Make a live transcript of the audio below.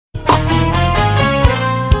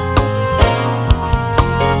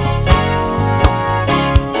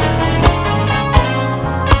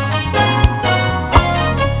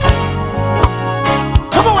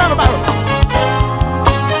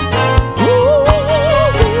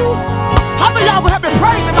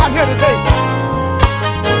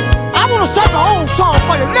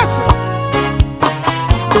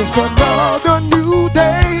It's another new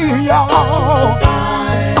day, y'all.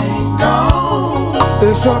 I ain't gone.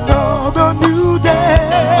 It's another new day.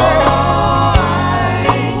 I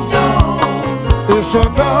ain't gone. It's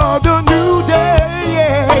another new day,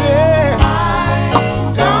 yeah. I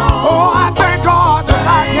ain't gone. Oh, I thank God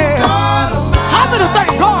tonight, yeah. How many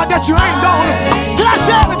thank God that you ain't gone? Listen, can I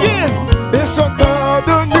say it again? It's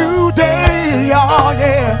another new day, y'all,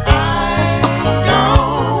 yeah. I ain't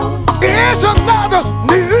gone. It's another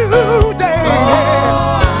new day. I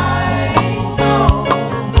ain't gone.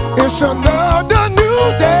 It's another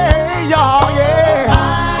new day, y'all, yeah. I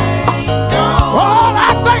ain't gone. Oh, I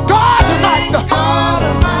thank God tonight. I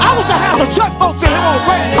wish I had some church folks in here on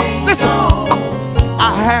praise. Listen, I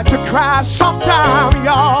had to cry sometime,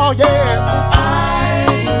 y'all, yeah. I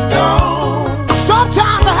ain't gone.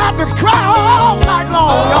 Sometimes I have to cry all night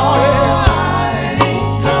long, y'all, yeah. I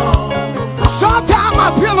ain't gone. Sometimes my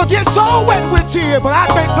pillow gets so wet with tears, but I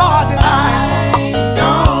thank God tonight. I ain't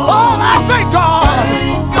gone. Oh, I thank God.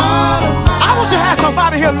 Thank God Almighty. I wish I had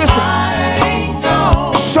somebody here, listen. I ain't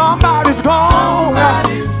gone. Somebody's gone.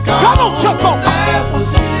 Somebody's gone. Come on, church folks. That was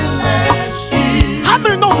here last year. How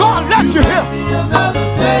many know God left you here? Be another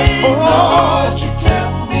day, Oh. Lord, you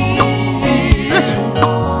kept me here. Listen,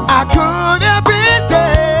 I could have been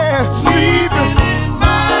dead, Sleeping in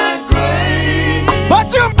my grave. but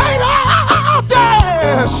you made all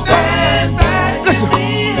that. Stand back Listen. and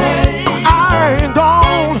behave. I ain't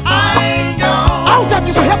gone. I ain't gone. I wish I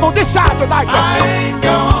could some help on this side tonight. I ain't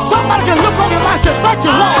gone. Somebody can look on your life and say, thank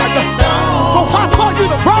you, Lord, for how far you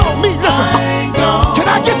done brought me. Listen, I ain't gone. can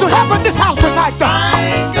I get some help in this house tonight? I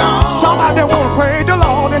ain't gone. Somebody that want to praise the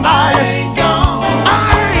Lord I tonight. ain't gone. I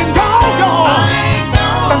ain't gone, I y'all. ain't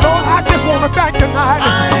gone. And Lord, I just want to thank you tonight. I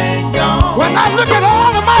ain't gone. When I look at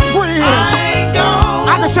all of my I friends, ain't gone.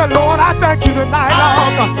 I can say, Lord, I thank you tonight, I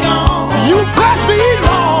ain't Lord. gone. You bless me,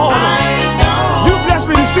 Lord. I ain't gone. You bless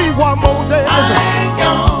me to see one more day. I Listen, ain't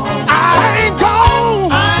gone. I ain't gone.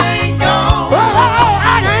 I ain't gone. Oh, I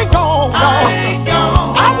ain't gone, I Lord. ain't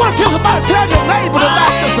gone. I want to hear somebody tell your neighbor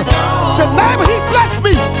tonight. Listen, say, neighbor, he blessed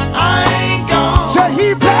me. I ain't gone. Say, he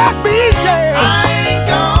blessed me, yeah. I ain't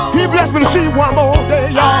gone. He blessed me to see one more day,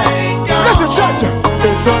 y'all. ain't gone. Listen, church,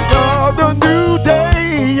 it's another new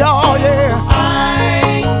day, y'all, yeah. I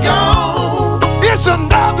ain't gone. It's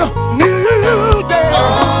another new day.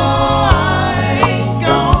 Oh, I ain't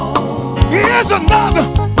gone. It's another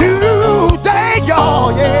new day,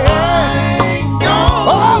 y'all, yeah. I ain't gone.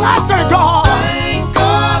 Oh, I thank God. Thank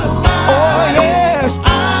God Almighty. Oh, yes. I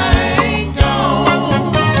ain't gone.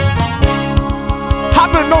 How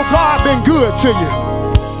many know God been good to you?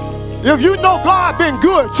 If you know God been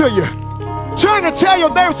good to you, turn and tell your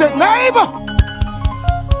neighbor, say, neighbor,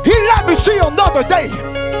 he let me see another day.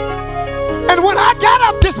 And when I got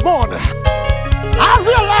up this morning, I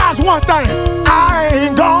realized one thing. I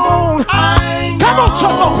ain't gone. I ain't Come on, gone.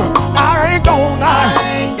 church over. I ain't gone. I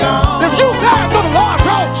ain't gone. If you glad that the Lord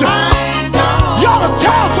brought you, I ain't gone. you ought to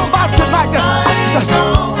tell somebody tonight that I ain't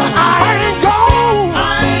gone. I ain't gone.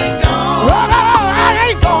 I ain't gone. Oh, I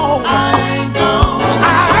ain't gone. I ain't gone. I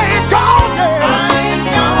ain't gone. Yeah. I ain't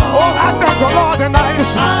gone. Oh, I thank the Lord tonight.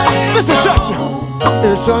 Listen, church.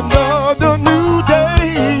 It's another new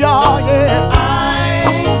day, y'all, yeah. I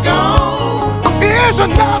ain't gone. It's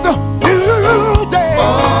another new day.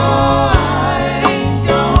 Oh, I ain't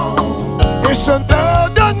gone. It's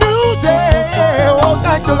another new day. Oh,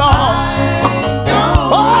 thank you, Lord. I